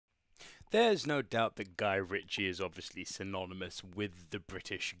There's no doubt that Guy Ritchie is obviously synonymous with the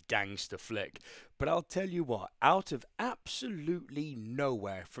British gangster flick, but I'll tell you what, out of absolutely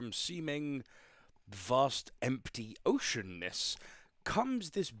nowhere, from seeming vast empty oceanness, comes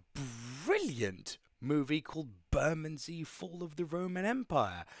this brilliant movie called Bermondsey Fall of the Roman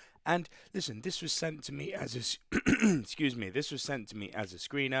Empire. And listen, this was sent to me as excuse me, this was sent to me as a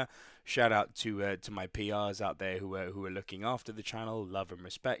screener. Shout out to my PRs out there who are looking after the channel. Love and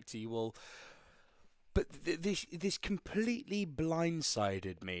respect to you all. But this completely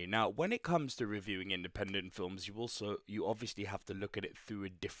blindsided me. Now, when it comes to reviewing independent films, you obviously have to look at it through a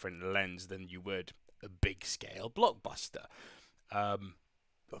different lens than you would a big scale blockbuster. Um,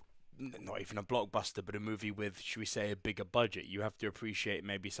 Not even a blockbuster, but a movie with, should we say, a bigger budget. You have to appreciate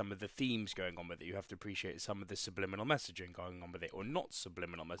maybe some of the themes going on with it. You have to appreciate some of the subliminal messaging going on with it, or not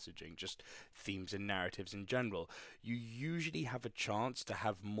subliminal messaging, just themes and narratives in general. You usually have a chance to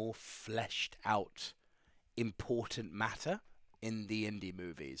have more fleshed out important matter in the indie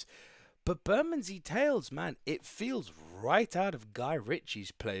movies. But Bermondsey Tales, man, it feels right out of Guy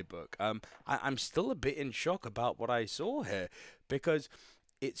Ritchie's playbook. I'm still a bit in shock about what I saw here, because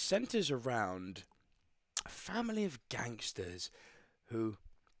it centers around a family of gangsters who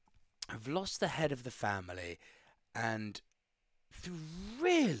have lost the head of the family, and through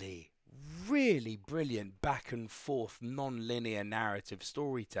really, really brilliant back and forth non-linear narrative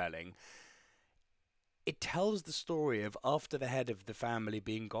storytelling, it tells the story of, after the head of the family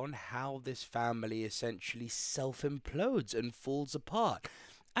being gone, how this family essentially self-implodes and falls apart.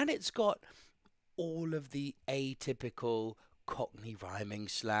 And it's got all of the atypical Cockney rhyming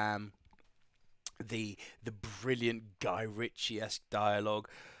slam, the brilliant Guy Ritchie-esque dialogue.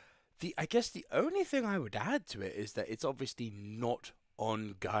 I guess the only thing I would add to it is that it's obviously not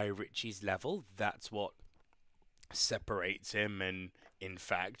on Guy Ritchie's level. That's what separates him, and in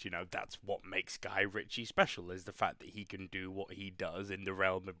fact, that's what makes Guy Ritchie special, is the fact that he can do what he does in the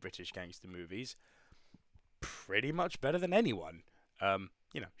realm of British gangster movies pretty much better than anyone.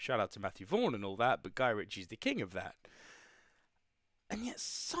 Shout out to Matthew Vaughn and all that, but Guy Ritchie's the king of that. And yet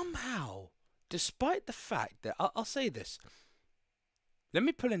somehow, despite the fact that, I'll say this, let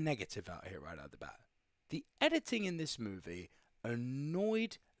me pull a negative out here right out the bat. The editing in this movie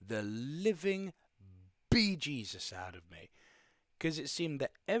annoyed the living bejesus out of me, because it seemed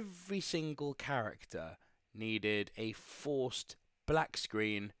that every single character needed a forced black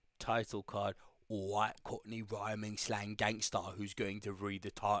screen title card, white Cockney rhyming slang gangster who's going to read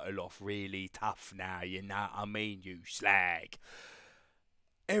the title off really tough now, you know what I mean, you slag.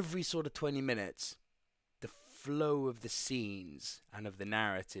 Every sort of 20 minutes, the flow of the scenes and of the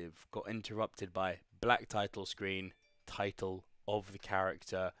narrative got interrupted by black title screen, title of the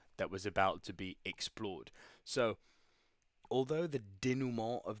character that was about to be explored. So, although the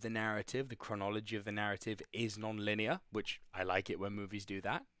denouement of the narrative, the chronology of the narrative is non-linear, which I like it when movies do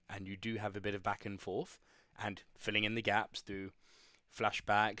that, and you do have a bit of back and forth, and filling in the gaps through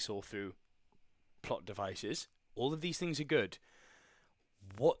flashbacks or through plot devices, all of these things are good.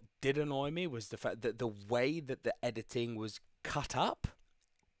 What did annoy me was the fact that the way that the editing was cut up,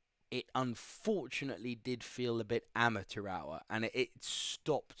 it unfortunately did feel a bit amateur hour, and it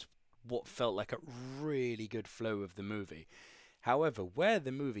stopped what felt like a really good flow of the movie. However, where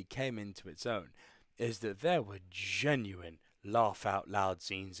the movie came into its own is that there were genuine laugh out loud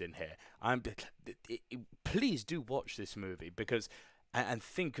scenes in here. Please do watch this movie, because and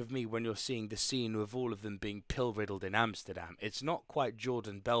think of me when you're seeing the scene of all of them being pill-riddled in Amsterdam. It's not quite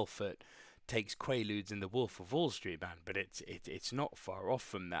Jordan Belfort takes Quaaludes in The Wolf of Wall Street, man, but it's not far off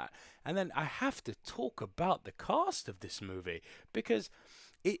from that. And then I have to talk about the cast of this movie, because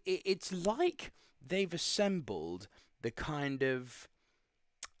it's like they've assembled the kind of,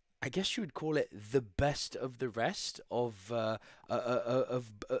 I guess you would call it, the best of the rest of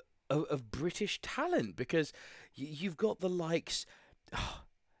British talent, because you've got the likes.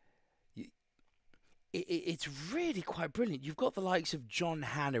 It's really quite brilliant. You've got the likes of John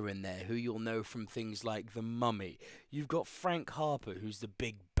Hannah in there, who you'll know from things like The Mummy. You've got Frank Harper, who's the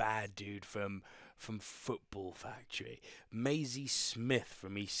big bad dude from Football Factory. Maisie Smith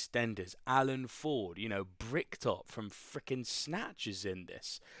from EastEnders. Alan Ford, Bricktop from frickin' Snatch is in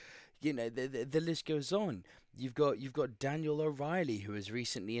this. The list goes on. You've got Daniel O'Reilly, who was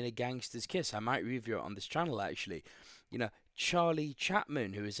recently in A Gangster's Kiss. I might review it on this channel, actually. Charlie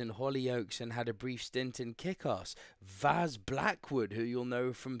Chapman, who is in Hollyoaks and had a brief stint in Kick-Ass. Vaz Blackwood, who you'll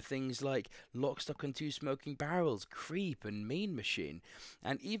know from things like Lock, Stock and Two Smoking Barrels, Creep and Mean Machine.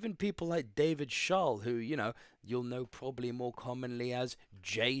 And even people like David Shull, who, you'll know probably more commonly as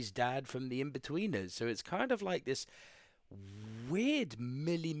Jay's dad from The Inbetweeners. So it's kind of like this weird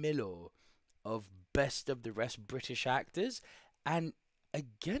Millie Miller of best of the rest British actors, and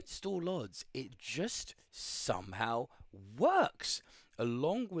against all odds, it just somehow works,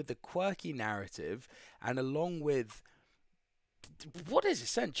 along with the quirky narrative and along with what is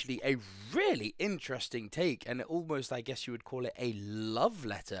essentially a really interesting take, and almost, I guess you would call it, a love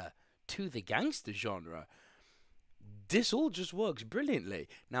letter to the gangster genre. This all just works brilliantly.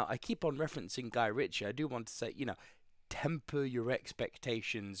 Now, I keep on referencing Guy Ritchie. I do want to say, temper your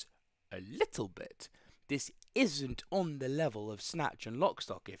expectations a little bit. This isn't on the level of Snatch and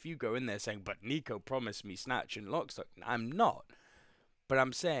Lockstock. If you go in there saying, but Nico promised me Snatch and Lockstock, I'm not. But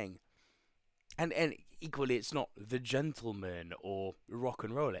I'm saying, and equally, it's not The Gentleman or Rock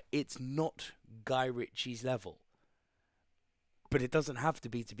and Roller. It's not Guy Ritchie's level. But it doesn't have to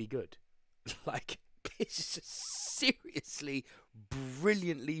be good. Like, it's a seriously,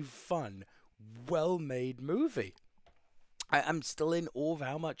 brilliantly fun, well-made movie. I'm still in awe of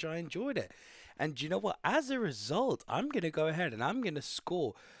how much I enjoyed it. And you know what? As a result, I'm going to go ahead and I'm going to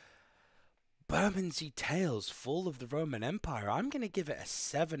score Bermondsey Tales, Fall of the Roman Empire. I'm going to give it a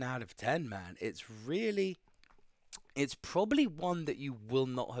 7 out of 10, man. It's probably one that you will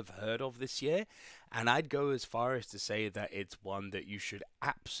not have heard of this year. And I'd go as far as to say that it's one that you should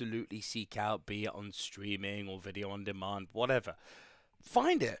absolutely seek out, be it on streaming or video on demand, whatever.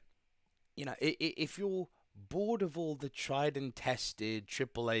 Find it. If you're bored of all the tried and tested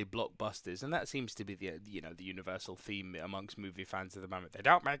AAA blockbusters, and that seems to be the universal theme amongst movie fans at the moment. They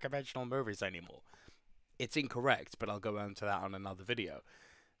don't make original movies anymore. It's incorrect, but I'll go into that on another video.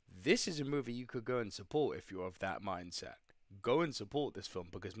 This is a movie you could go and support if you're of that mindset. Go and support this film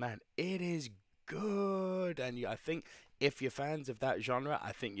because, man, it is good. And I think if you're fans of that genre,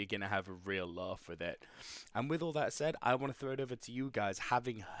 I think you're going to have a real laugh with it. And with all that said, I want to throw it over to you guys.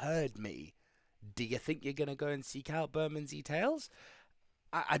 Having heard me, do you think you're going to go and seek out Bermondsey Tales?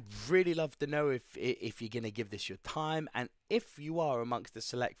 I'd really love to know if you're going to give this your time. And if you are amongst the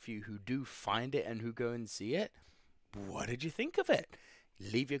select few who do find it and who go and see it, what did you think of it?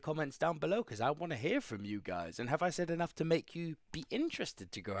 Leave your comments down below because I want to hear from you guys. And have I said enough to make you be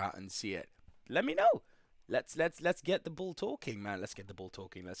interested to go out and see it? Let me know. Let's get the ball talking, man. Let's get the ball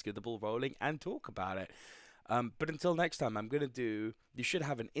talking. Let's get the ball rolling and talk about it. But until next time, you should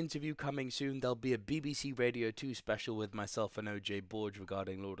have an interview coming soon. There'll be a BBC Radio 2 special with myself and OJ Borge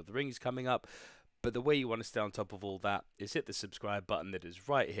regarding Lord of the Rings coming up. But the way you want to stay on top of all that is hit the subscribe button that is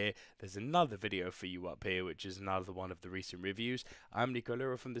right here. There's another video for you up here, which is another one of the recent reviews. I'm Nico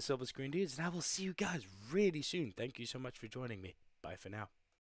Lura from the Silver Screen Dudes, and I will see you guys really soon. Thank you so much for joining me. Bye for now.